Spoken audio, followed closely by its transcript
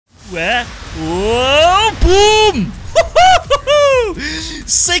Where? Whoa! Boom!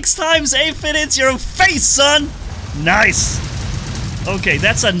 6 times Aphid hits your face, son! Nice! Okay,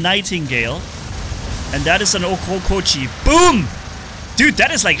 that's a Nightingale. And that is an Orokochi. Boom! Dude,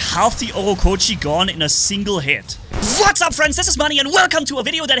 that is like half the Orokochi gone in a single hit. What's up, friends? This is Manni, and welcome to a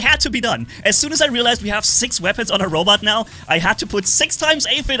video that had to be done. As soon as I realized we have 6 weapons on a robot now, I had to put 6 times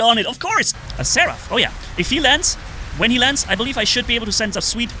Aphid on it, of course! A Seraph, oh yeah. If he lands, when he lands, I believe I should be able to send a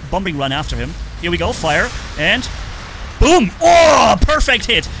sweet bombing run after him. Here we go, fire, and boom! Oh, perfect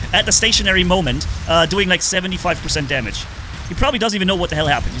hit at the stationary moment, doing like 75% damage. He probably doesn't even know what the hell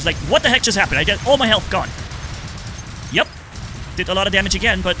happened. He's like, what the heck just happened? I get all my health gone. Yep. Did a lot of damage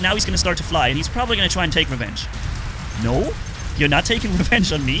again, but now he's going to start to fly, and he's probably going to try and take revenge. No? You're not taking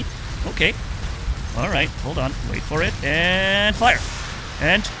revenge on me? Okay. Alright, hold on. Wait for it. And fire.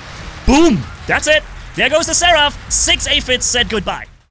 And boom! That's it! There goes the Seraph! 6 Aphids said goodbye.